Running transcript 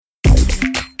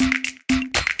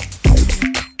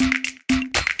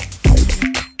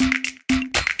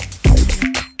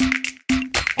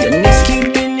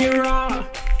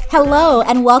Hello,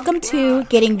 and welcome to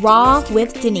Getting Raw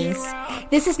with Denise.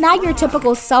 This is not your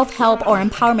typical self-help or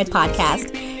empowerment podcast.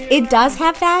 It does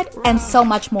have that and so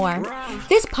much more.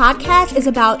 This podcast is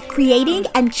about creating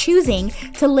and choosing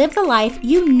to live the life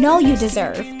you know you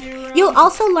deserve. You'll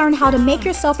also learn how to make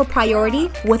yourself a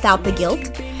priority without the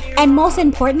guilt. And most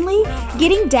importantly,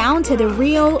 getting down to the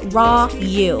real, raw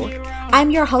you.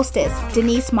 I'm your hostess,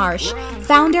 Denise Marsh,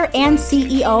 founder and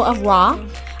CEO of Raw.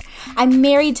 I'm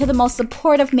married to the most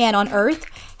supportive man on earth,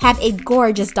 have a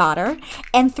gorgeous daughter,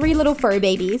 and 3 little fur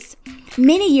babies.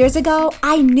 Many years ago,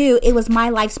 I knew it was my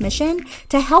life's mission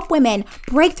to help women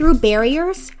break through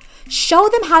barriers, show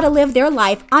them how to live their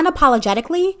life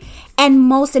unapologetically, and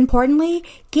most importantly,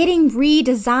 getting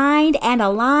redesigned and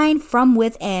aligned from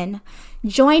within.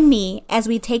 Join me as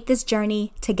we take this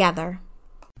journey together.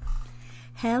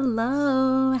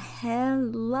 Hello.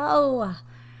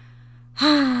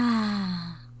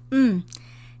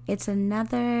 It's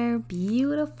another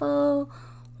beautiful,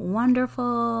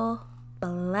 wonderful,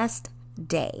 blessed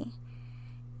day.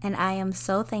 And I am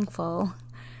so thankful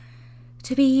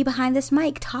to be behind this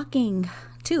mic talking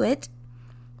to it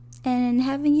and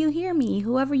having you hear me.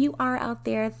 Whoever you are out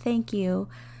there, thank you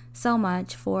so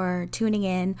much for tuning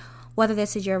in. Whether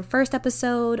this is your first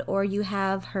episode or you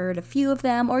have heard a few of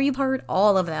them or you've heard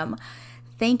all of them,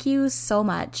 thank you so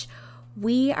much.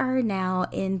 We are now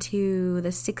into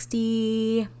the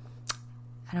 60,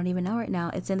 I don't even know right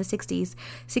now. It's in the 60s,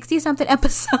 60 something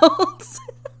episodes,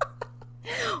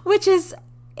 which is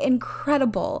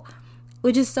incredible,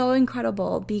 which is so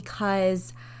incredible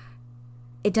because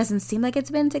it doesn't seem like it's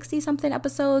been 60 something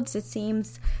episodes. It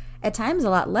seems at times a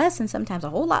lot less and sometimes a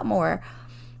whole lot more.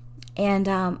 And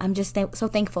I'm just so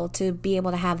thankful to be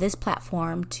able to have this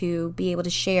platform to be able to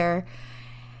share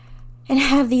and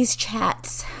have these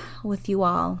chats with you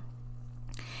all.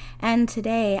 And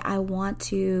today I want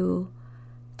to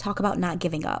talk about not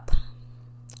giving up.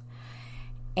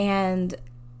 And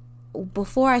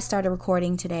before I started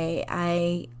recording today,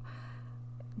 I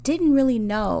didn't really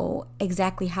know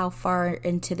exactly how far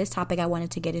into this topic I wanted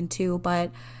to get into,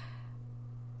 but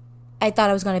I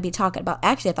thought I was going to talk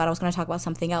about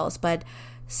something else. But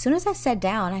as soon as I sat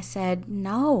down, I said,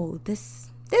 no,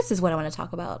 this is what I want to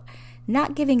talk about.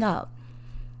 Not giving up.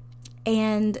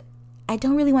 And I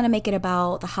don't really want to make it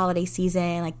about the holiday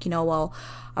season.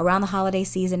 Around the holiday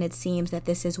season, it seems that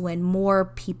this is when more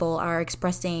people are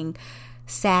expressing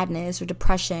sadness or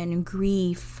depression and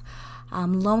grief,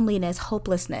 loneliness,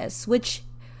 hopelessness, which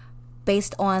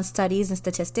based on studies and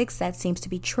statistics, that seems to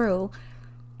be true.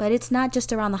 But it's not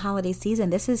just around the holiday season.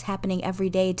 This is happening every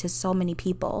day to so many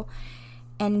people.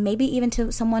 And maybe even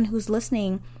to someone who's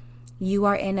listening, you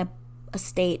are in a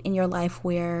state in your life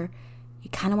where you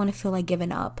kind of want to feel like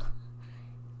giving up.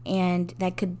 And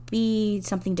that could be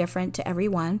something different to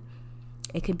everyone.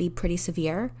 It could be pretty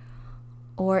severe.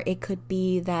 Or it could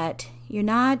be that you're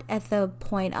not at the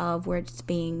point of where it's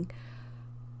being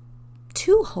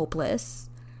too hopeless,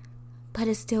 but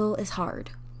it still is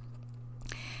hard.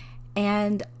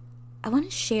 And I want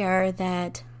to share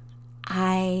that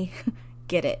I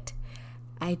get it.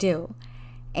 I do.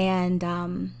 And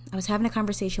I was having a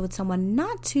conversation with someone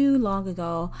not too long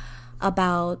ago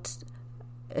about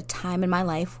a time in my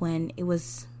life when it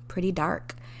was pretty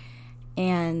dark.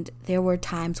 And there were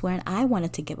times when I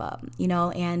wanted to give up,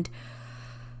 and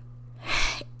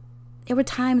there were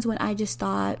times when I just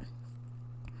thought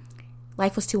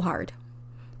life was too hard.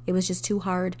 It was just too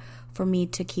hard for me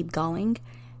to keep going.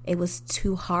 It was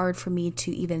too hard for me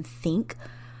to even think.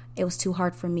 It was too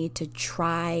hard for me to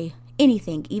try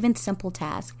anything, even simple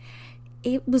tasks.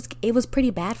 It was pretty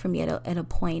bad for me at a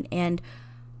point, and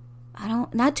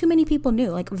not too many people knew.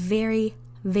 Like very,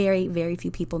 very, very few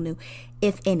people knew,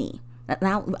 if any.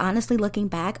 Now, honestly, looking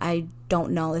back, I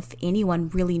don't know if anyone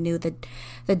really knew the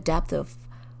depth of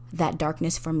that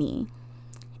darkness for me.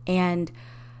 And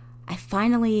I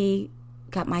finally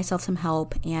got myself some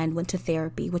help and went to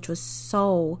therapy, which was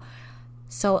so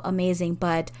amazing.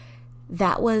 But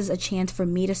that was a chance for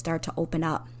me to start to open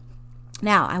up.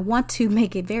 Now, I want to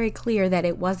make it very clear that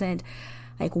it wasn't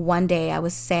like one day I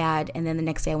was sad and then the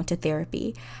next day I went to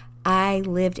therapy. I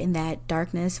lived in that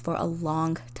darkness for a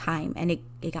long time, and it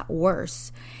got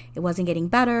worse. It wasn't getting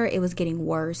better, it was getting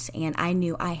worse, and I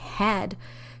knew I had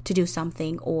to do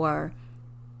something, or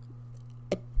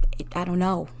I don't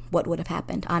know what would have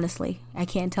happened, honestly. I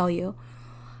can't tell you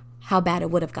how bad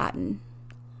it would have gotten.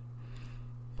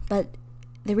 But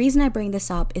the reason I bring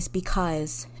this up is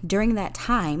because during that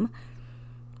time,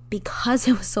 because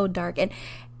it was so dark,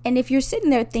 and if you're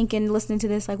sitting there thinking, listening to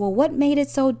this, like, well, what made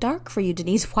it so dark for you,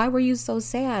 Denise? Why were you so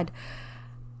sad?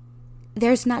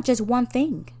 There's not just one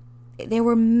thing. there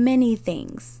were many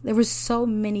things. There were so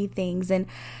many things. And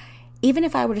even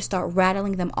if I were to start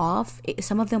rattling them off,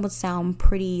 some of them would sound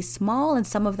pretty small and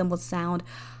some of them would sound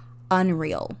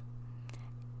unreal.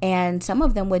 And some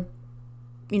of them would,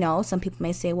 some people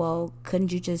may say, well,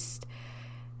 couldn't you just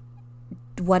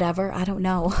whatever? I don't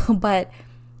know. But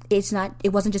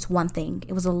it wasn't just one thing.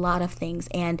 It was a lot of things.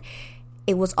 And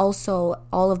it was also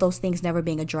all of those things never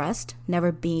being addressed,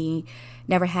 never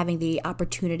having the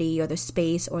opportunity or the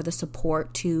space or the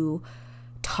support to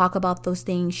talk about those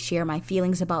things, share my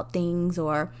feelings about things,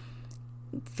 or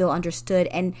feel understood.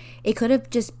 And it could have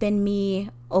just been me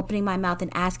opening my mouth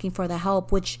and asking for the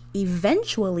help, which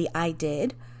eventually I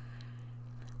did.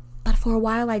 But for a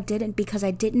while I didn't, because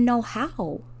I didn't know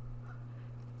how.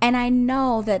 And I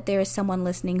know that there is someone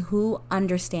listening who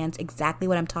understands exactly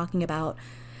what I'm talking about.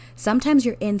 Sometimes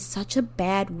you're in such a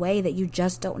bad way that you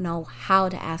just don't know how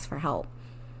to ask for help.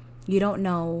 You don't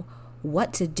know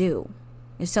what to do.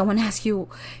 If someone asks you,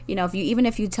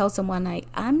 if you tell someone like,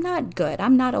 I'm not good,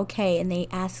 I'm not okay, and they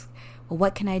ask, well,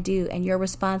 what can I do? And your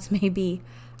response may be,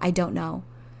 I don't know.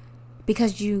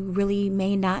 Because you really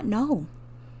may not know.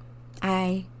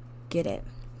 I get it.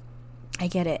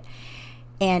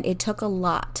 And it took a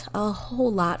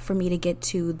whole lot for me to get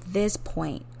to this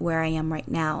point where I am right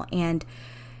now. And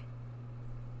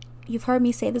you've heard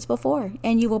me say this before,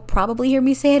 and you will probably hear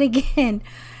me say it again.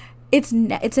 It's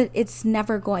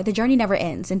never going, the journey never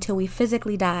ends until we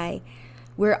physically die.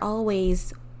 We're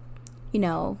always,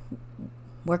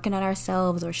 working on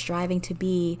ourselves or striving to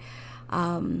be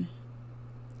in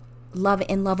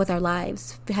love with our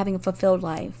lives, having a fulfilled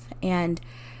life. And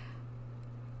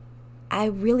I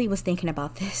really was thinking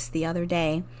about this the other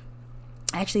day,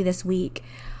 actually this week,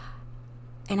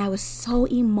 and I was so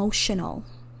emotional,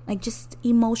 just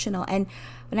emotional. And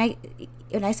when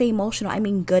I say emotional, I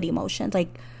mean good emotions.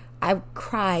 I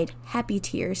cried happy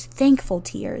tears, thankful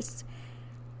tears.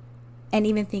 And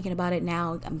even thinking about it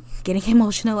now, I'm getting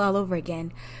emotional all over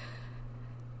again.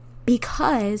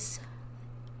 Because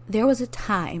there was a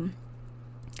time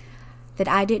that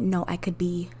I didn't know I could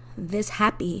be this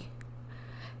happy,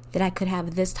 that I could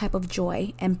have this type of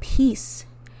joy and peace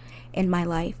in my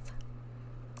life.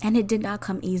 And it did not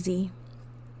come easy.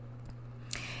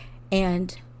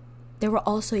 And there were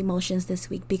also emotions this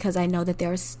week because I know that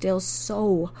there are still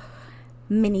so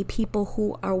many people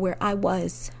who are where I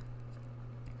was.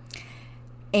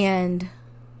 And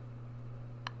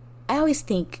I always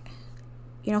think,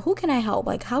 who can I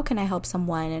help? How can I help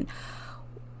someone? And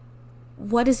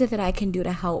what is it that I can do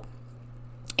to help?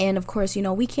 And of course,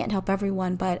 we can't help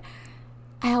everyone, but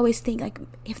I always think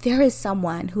if there is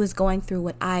someone who is going through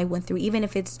what I went through, even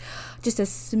if it's just a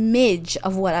smidge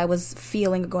of what I was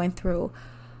feeling or going through,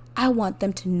 I want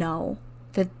them to know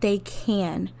that they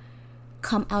can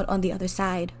come out on the other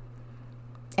side.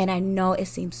 And I know it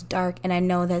seems dark, and I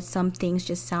know that some things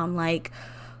just sound like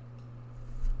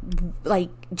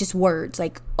just words,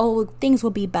 oh, things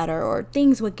will be better, or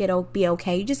things would be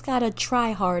okay. You just gotta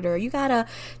try harder. You gotta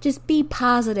just be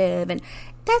positive. And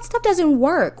that stuff doesn't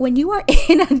work. When you are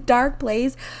in a dark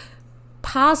place,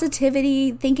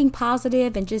 positivity, thinking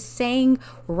positive, and just saying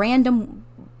random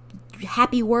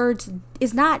happy words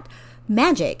is not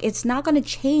magic. It's not going to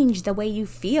change the way you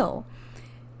feel.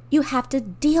 You have to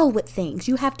deal with things.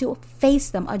 You have to face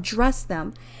them, address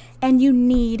them, and you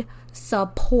need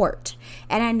support.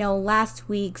 And I know last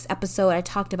week's episode I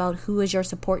talked about who is your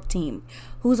support team.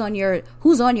 Who's on your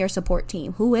support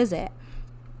team? Who is it?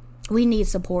 We need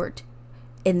support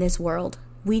in this world.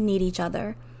 We need each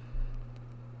other.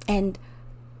 And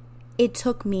it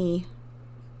took me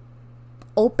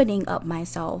opening up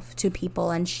myself to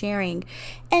people and sharing.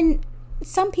 And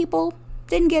some people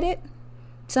didn't get it.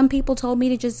 Some people told me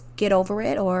to just get over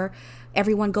it, or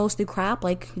everyone goes through crap,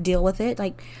 deal with it.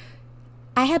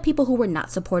 I had people who were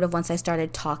not supportive once I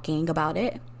started talking about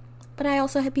it, but I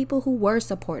also had people who were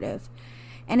supportive.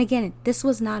 And again, this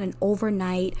was not an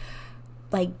overnight,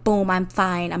 boom, I'm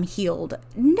fine, I'm healed.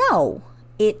 No,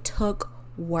 it took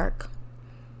work.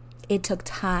 It took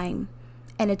time,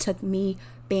 and it took me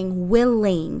being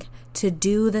willing to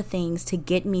do the things to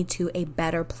get me to a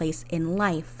better place in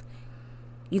life.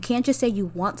 You can't just say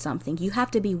you want something. You have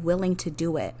to be willing to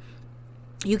do it.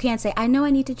 You can't say, I know I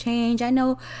need to change. I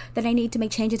know that I need to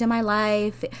make changes in my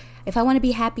life. If I want to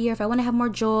be happier, if I want to have more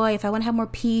joy, if I want to have more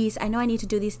peace, I know I need to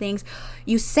do these things.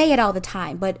 You say it all the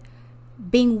time, but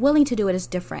being willing to do it is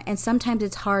different. And sometimes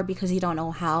it's hard because you don't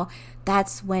know how.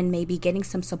 That's when maybe getting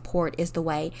some support is the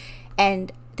way.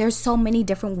 And there's so many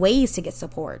different ways to get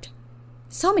support.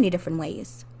 So many different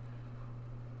ways.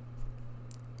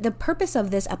 The purpose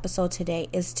of this episode today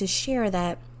is to share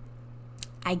that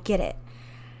I get it.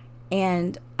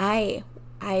 And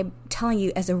I'm telling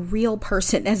you, as a real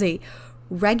person, as a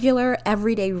regular,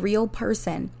 everyday, real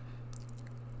person,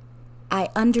 I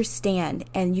understand,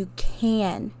 and you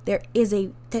can. There is a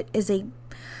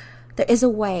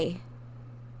way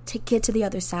to get to the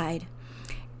other side.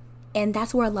 And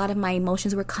that's where a lot of my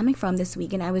emotions were coming from this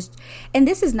week. And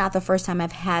this is not the first time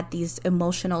I've had these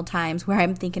emotional times where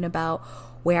I'm thinking about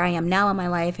where I am now in my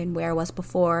life and where I was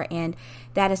before. And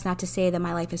that is not to say that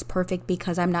my life is perfect,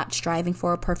 because I'm not striving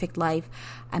for a perfect life.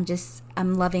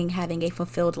 I'm loving having a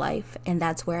fulfilled life. And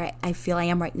that's where I feel I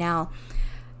am right now.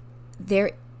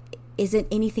 There isn't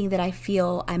anything that I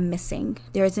feel I'm missing.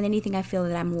 There isn't anything I feel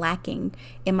that I'm lacking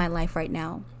in my life right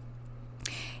now.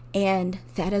 And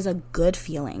that is a good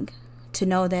feeling, to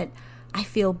know that I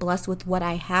feel blessed with what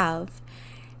I have.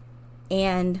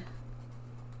 And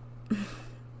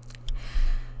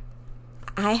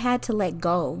I had to let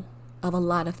go of a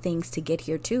lot of things to get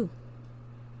here too.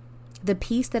 The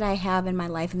peace that I have in my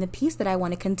life and the peace that I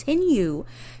want to continue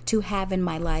to have in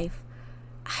my life,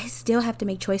 I still have to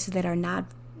make choices that are not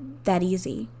that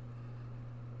easy.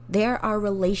 There are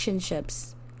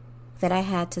relationships that I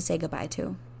had to say goodbye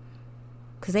to,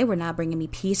 because they were not bringing me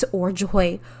peace or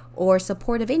joy or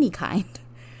support of any kind.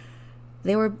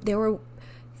 There were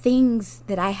things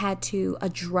that I had to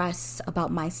address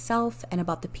about myself and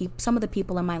about some of the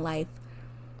people in my life.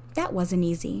 That wasn't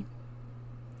easy.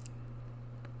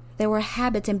 There were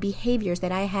habits and behaviors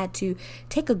that I had to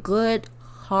take a good,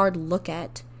 hard look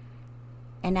at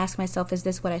and ask myself, is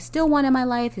this what I still want in my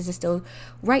life? Is it still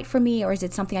right for me, or is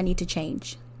it something I need to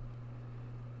change?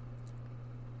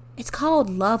 It's called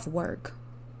love work.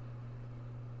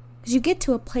 Because you get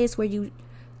to a place where you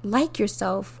like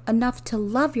yourself enough to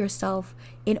love yourself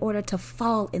in order to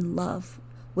fall in love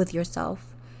with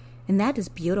yourself. And that is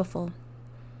beautiful.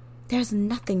 There's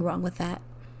nothing wrong with that.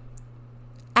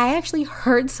 I actually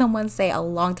heard someone say a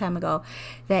long time ago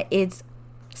that it's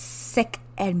sick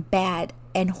and bad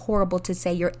and horrible to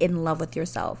say you're in love with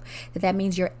yourself. That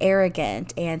means you're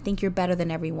arrogant and think you're better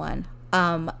than everyone.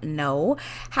 No.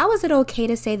 How is it okay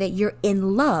to say that you're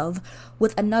in love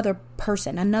with another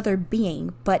person, another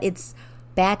being, but it's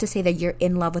bad to say that you're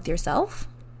in love with yourself?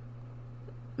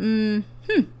 I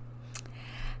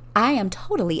am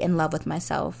totally in love with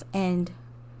myself, and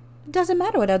it doesn't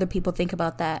matter what other people think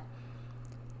about that.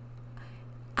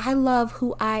 I love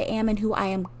who I am and who I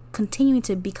am continuing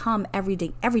to become every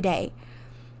day.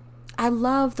 I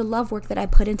love the love work that I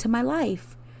put into my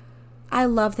life. I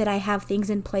love that I have things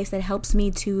in place that helps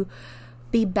me to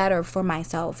be better for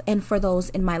myself and for those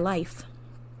in my life.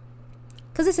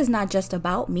 Because this is not just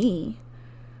about me.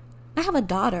 I have a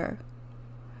daughter,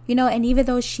 and even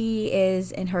though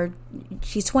she's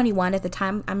 21 at the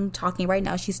time I'm talking right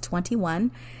now, she's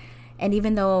 21. And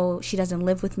even though she doesn't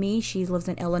live with me, she lives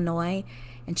in Illinois,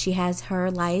 and she has her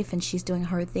life and she's doing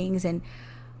her things, and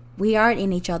we are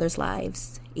in each other's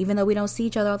lives, even though we don't see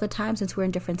each other all the time since we're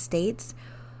in different states.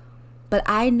 But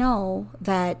I know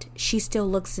that she still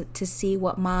looks to see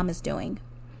what mom is doing.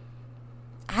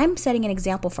 I'm setting an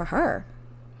example for her.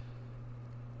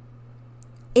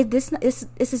 This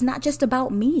is not just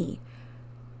about me.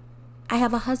 I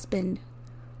have a husband.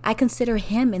 I consider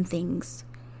him in things.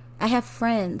 I have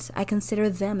friends. I consider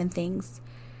them in things.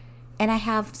 And I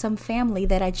have some family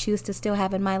that I choose to still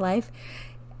have in my life,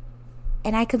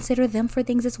 and I consider them for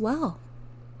things as well.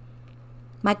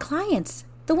 My clients,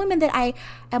 the women that I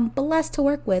am blessed to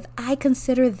work with, I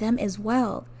consider them as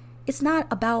well. It's not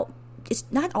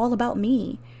all about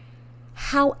me.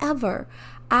 However,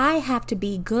 I have to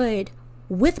be good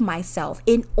with myself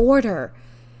in order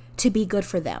to be good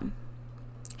for them.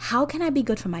 How can I be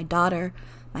good for my daughter,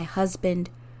 my husband,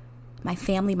 my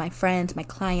family, my friends, my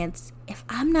clients, if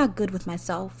I'm not good with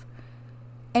myself?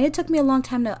 And it took me a long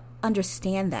time to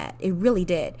understand that. It really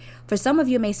did. For some of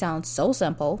you, it may sound so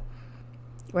simple,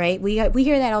 right? We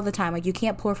hear that all the time. Like, you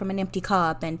can't pour from an empty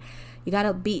cup, and you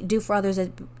gotta do for others.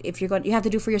 If you have to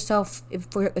do for yourself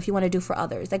if you want to do for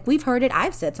others. Like, we've heard it.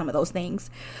 I've said some of those things,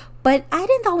 but I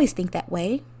didn't always think that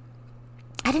way.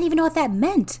 I didn't even know what that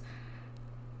meant.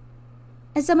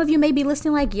 And some of you may be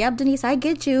listening like, yep, Denise, I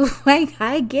get you. Like,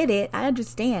 I get it. I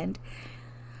understand.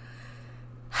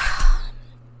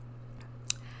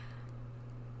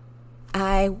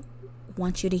 I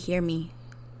want you to hear me.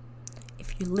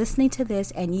 If you're listening to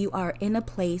this and you are in a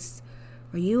place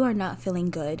where you are not feeling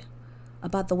good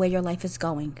about the way your life is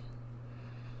going,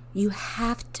 you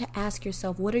have to ask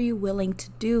yourself, what are you willing to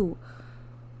do?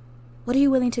 What are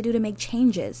you willing to do to make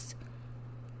changes?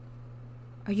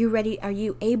 Are you ready? Are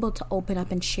you able to open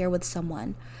up and share with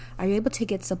someone? Are you able to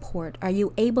get support? Are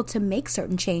you able to make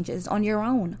certain changes on your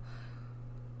own?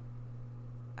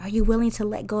 Are you willing to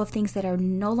let go of things that are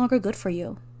no longer good for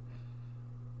you?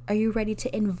 Are you ready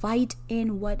to invite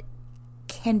in what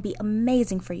can be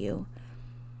amazing for you?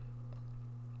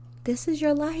 This is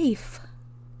your life.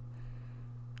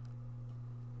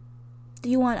 Do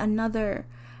you want another?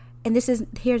 And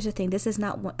here's the thing. This is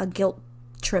not a guilt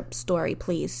trip story,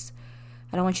 please.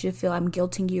 I don't want you to feel I'm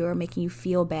guilting you or making you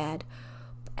feel bad.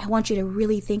 I want you to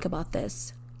really think about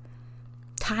this.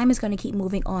 Time is going to keep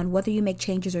moving on, whether you make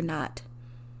changes or not.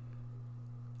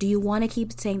 Do you want to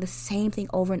keep saying the same thing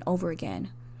over and over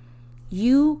again?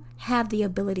 You have the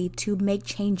ability to make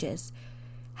changes.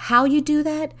 How you do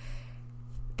that,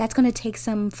 that's going to take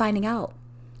some finding out.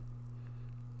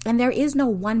 And there is no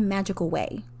one magical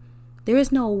way. There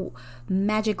is no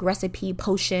magic recipe,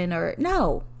 potion,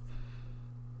 no.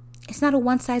 It's not a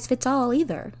one-size-fits-all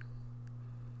either.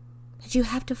 But you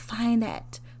have to find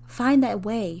that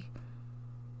way.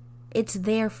 It's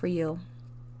there for you.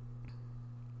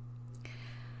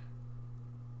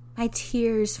 My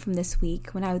tears from this week,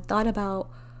 when I thought about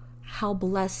how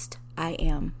blessed I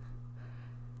am,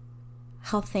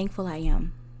 how thankful I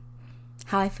am,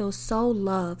 how I feel so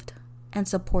loved and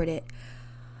supported,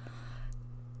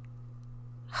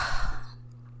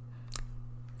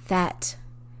 that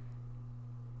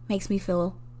makes me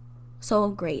feel so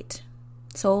great,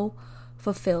 so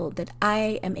fulfilled that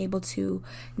I am able to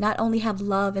not only have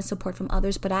love and support from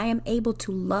others, but I am able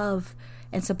to love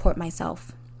and support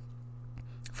myself.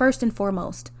 First and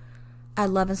foremost, I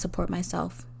love and support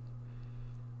myself.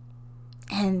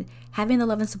 And having the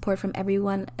love and support from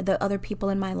everyone, the other people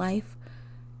in my life,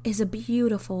 is a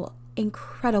beautiful,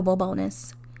 incredible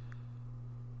bonus.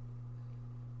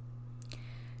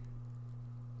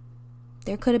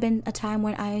 There could have been a time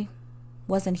when I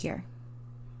wasn't here.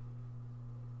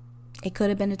 It could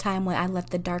have been a time when I let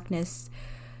the darkness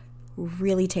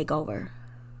really take over.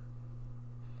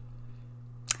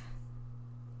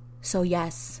 So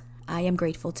yes, I am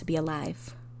grateful to be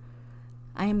alive.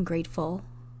 I am grateful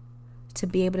to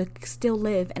be able to still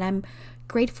live, and I'm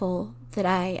grateful that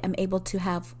I am able to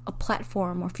have a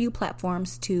platform or few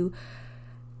platforms to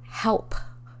help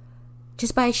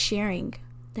just by sharing.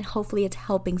 Then hopefully it's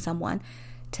helping someone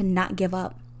to not give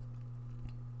up.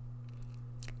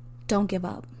 Don't give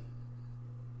up.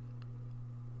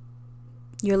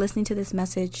 You're listening to this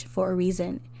message for a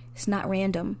reason. It's not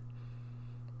random.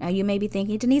 Now you may be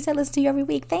thinking, Denise, I listen to you every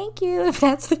week. Thank you. If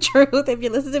that's the truth, if you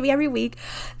listen to me every week,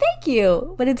 thank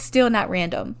you. But it's still not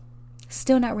random.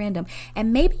 Still not random.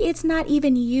 And maybe it's not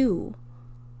even you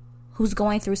who's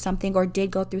going through something or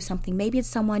did go through something. Maybe it's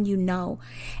someone you know.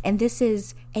 And this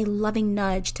is a loving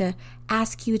nudge to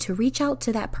ask you to reach out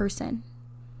to that person.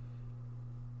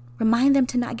 Remind them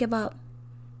to not give up.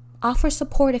 Offer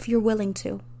support if you're willing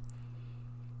to.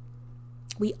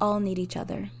 We all need each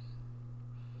other.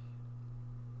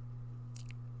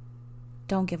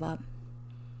 Don't give up.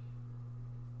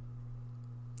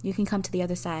 You can come to the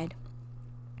other side.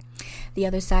 The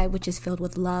other side, which is filled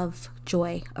with love,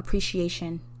 joy,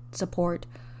 appreciation, support,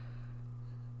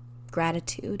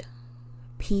 gratitude,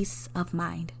 peace of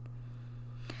mind.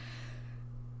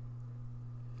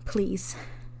 Please,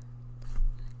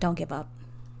 don't give up.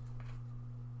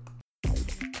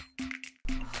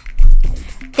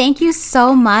 Thank you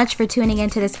so much for tuning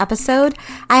into this episode.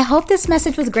 I hope this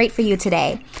message was great for you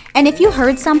today. And if you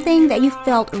heard something that you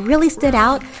felt really stood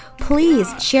out,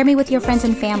 please share me with your friends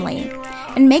and family.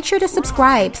 And make sure to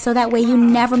subscribe so that way you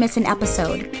never miss an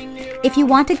episode. If you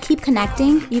want to keep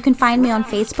connecting, you can find me on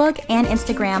Facebook and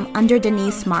Instagram under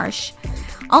Denise Marsh.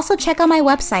 Also check out my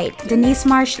website,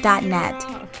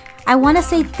 denisemarsh.net. I want to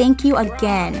say thank you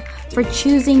again for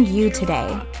choosing you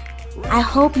today. I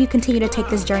hope you continue to take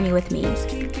this journey with me.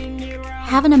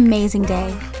 Have an amazing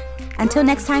day. Until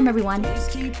next time, everyone.